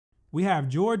We have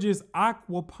George's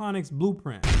Aquaponics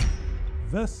Blueprint.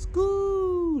 The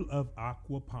School of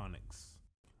Aquaponics.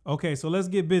 Okay, so let's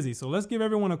get busy. So let's give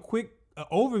everyone a quick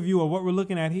overview of what we're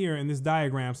looking at here in this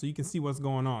diagram so you can see what's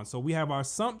going on. So we have our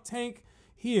sump tank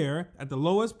here at the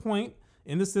lowest point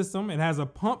in the system. It has a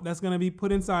pump that's going to be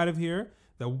put inside of here.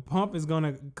 The pump is going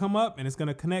to come up and it's going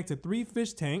to connect to 3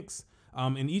 fish tanks.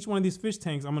 In each one of these fish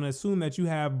tanks, I'm going to assume that you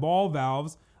have ball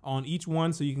valves on each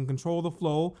one so you can control the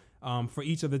flow for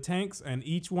each of the tanks. And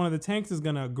each one of the tanks is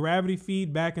going to gravity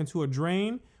feed back into a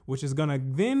drain, which is going to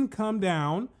then come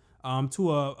down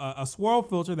to a swirl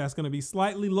filter that's going to be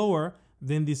slightly lower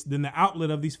than the outlet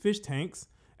of these fish tanks.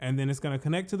 And then it's going to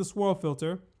connect to the swirl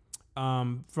filter.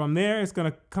 From there, it's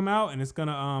going to come out and it's going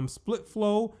to split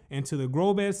flow into the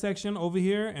grow bed section over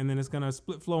here. And then it's going to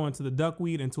split flow into the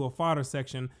duckweed into a fodder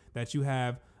section that you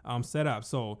have set up.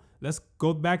 So let's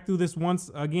go back through this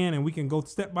once again, and we can go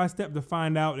step by step to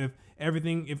find out if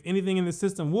anything in the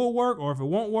system will work or if it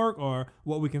won't work or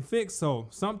what we can fix. So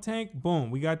sump tank,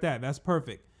 boom, we got that. That's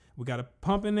perfect. We got a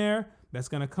pump in there that's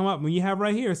going to come up. When you have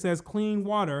right here, it says clean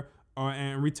water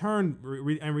and return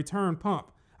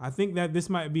pump. I think that this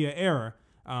might be an error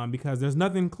because there's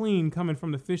nothing clean coming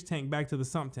from the fish tank back to the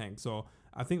sump tank. So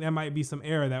I think that might be some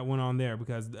error that went on there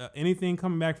because anything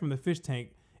coming back from the fish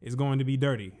tank is going to be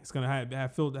dirty. It's going to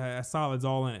have solids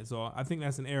all in it. So I think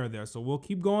that's an error there. So we'll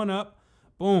keep going up.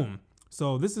 Boom.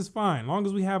 So this is fine. As long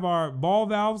as we have our ball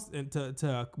valves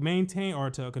to maintain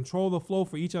or to control the flow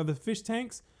for each of the fish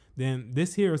tanks, then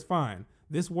this here is fine.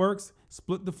 This works.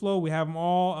 Split the flow. We have them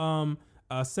all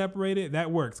separated.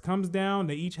 That works. Comes down.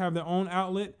 They each have their own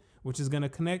outlet, which is going to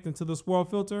connect into the swirl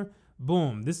filter.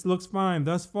 Boom. This looks fine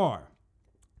thus far.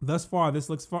 Thus far, this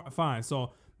looks fine.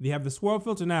 So you have the swirl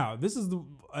filter now. This is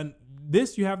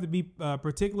this you have to be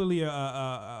particularly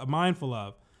mindful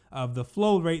of the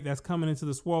flow rate that's coming into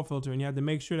the swirl filter, and you have to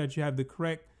make sure that you have the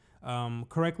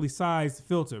correctly sized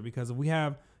filter, because if we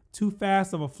have too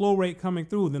fast of a flow rate coming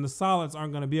through, then the solids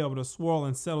aren't going to be able to swirl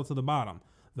and settle to the bottom.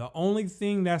 The only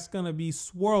thing that's going to be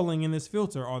swirling in this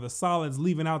filter are the solids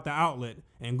leaving out the outlet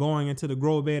and going into the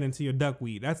grow bed, into your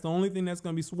duckweed. That's the only thing that's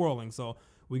going to be swirling. So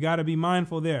we got to be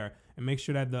mindful there and make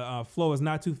sure that the flow is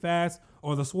not too fast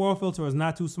or the swirl filter is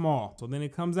not too small. So then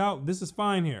it comes out. This is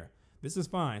fine here. This is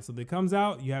fine. So it comes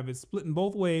out. You have it split in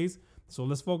both ways. So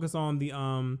let's focus on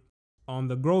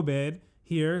the grow bed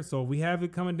here. So we have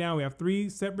it coming down. We have 3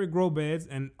 separate grow beds,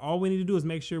 and all we need to do is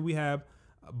make sure we have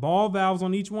ball valves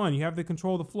on each one. You have to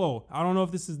control the flow. I don't know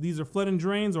if these are flooding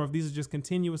drains or if these are just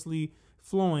continuously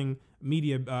flowing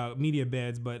media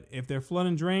beds, but if they're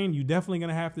flooding drain, you're definitely going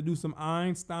to have to do some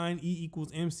Einstein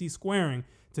E=mc squaring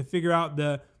to figure out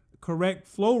the correct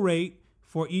flow rate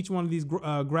for each one of these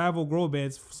gravel grow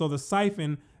beds, so the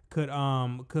siphon could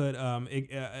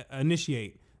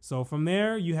initiate. So from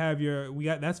there, you have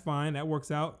that's fine, that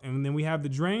works out, and then we have the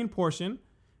drain portion.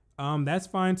 That's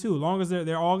fine too, as long as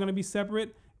they're all going to be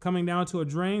separate, coming down to a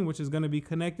drain, which is going to be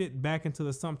connected back into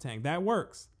the sump tank. That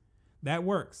works. That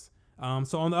works.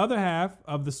 So on the other half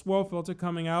of the swirl filter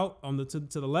coming out on to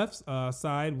the left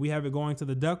side, we have it going to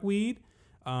the duckweed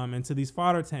and to these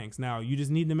fodder tanks. Now you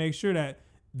just need to make sure that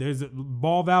there's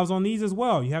ball valves on these as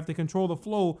well. You have to control the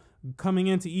flow coming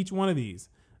into each one of these.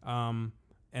 And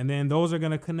then those are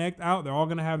going to connect out. They're all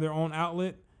going to have their own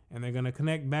outlet, and they're going to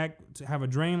connect back to have a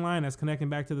drain line that's connecting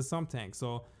back to the sump tank.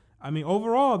 So, I mean,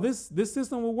 overall, this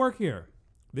system will work here.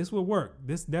 This will work.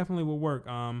 This definitely will work.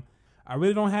 I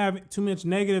really don't have too much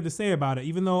negative to say about it,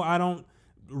 even though I don't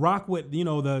rock with,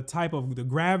 the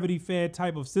gravity fed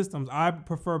type of systems. I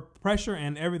prefer pressure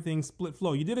and everything split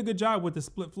flow. You did a good job with the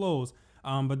split flows,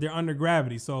 but they're under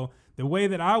gravity. So the way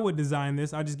that I would design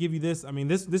this, I'll just give you this. I mean,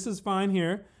 this is fine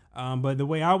here. But the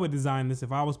way I would design this,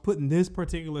 if I was putting this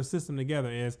particular system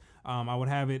together, is I would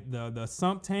have it the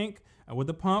sump tank with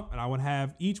the pump, and I would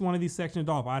have each one of these sectioned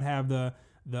off. I'd have the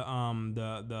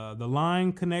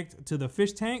line connect to the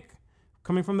fish tank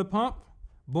coming from the pump.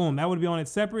 Boom, that would be on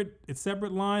its separate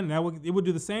line. And it would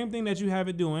do the same thing that you have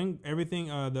it doing. Everything,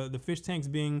 the fish tanks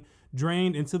being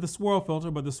drained into the swirl filter,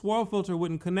 but the swirl filter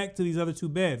wouldn't connect to these other 2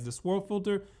 beds. The swirl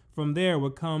filter from there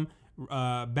would come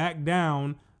back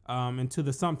down into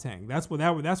the sump tank. That's where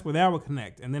that would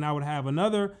connect. And then I would have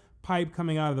another pipe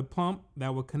coming out of the pump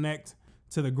that would connect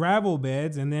to the gravel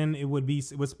beds, and then it would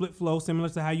split flow similar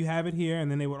to how you have it here,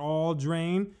 and then they would all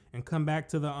drain and come back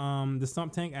to the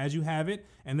sump tank as you have it.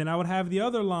 And then I would have the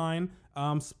other line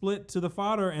split to the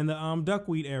fodder and the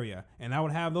duckweed area, and I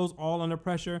would have those all under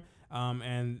pressure,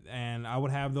 and I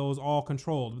would have those all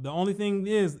controlled. The only thing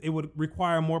is it would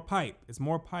require more pipe. It's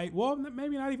more pipe. Well,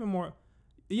 maybe not even more.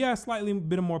 Yeah, slightly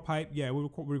bit of more pipe. Yeah, it would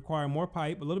require more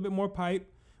pipe, a little bit more pipe,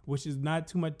 which is not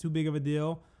too big of a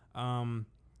deal.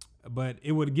 But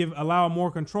it would allow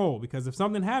more control, because if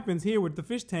something happens here with the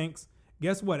fish tanks,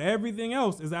 guess what? Everything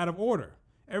else is out of order.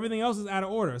 Everything else is out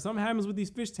of order. If something happens with these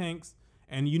fish tanks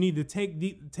and you need to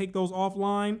take those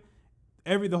offline,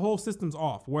 the whole system's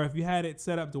off. Where if you had it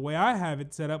set up the way I have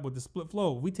it set up with the split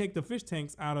flow, if we take the fish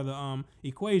tanks out of the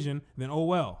equation, then oh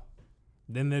well.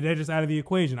 Then they're just out of the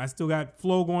equation. I still got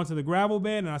flow going to the gravel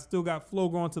bed, and I still got flow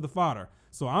going to the fodder.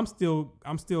 So I'm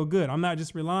still good. I'm not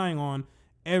just relying on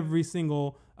every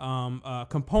single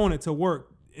component to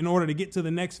work in order to get to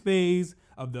the next phase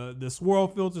of the swirl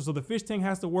filter. So the fish tank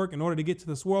has to work in order to get to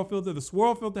the swirl filter. The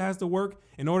swirl filter has to work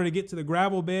in order to get to the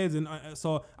gravel beds. And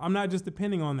so I'm not just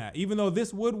depending on that, even though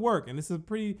this would work. And this is a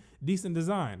pretty decent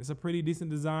design. It's a pretty decent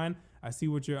design. I see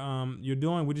what you're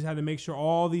doing. We just have to make sure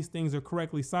all these things are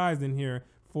correctly sized in here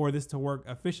for this to work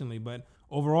efficiently. But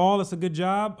overall, it's a good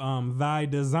job. Thy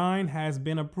design has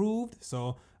been approved.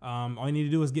 So all you need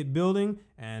to do is get building,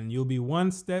 and you'll be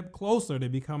one step closer to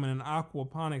becoming an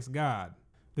aquaponics god.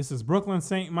 This is Brooklyn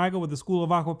St. Michael with the School of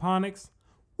Aquaponics.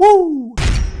 Woo!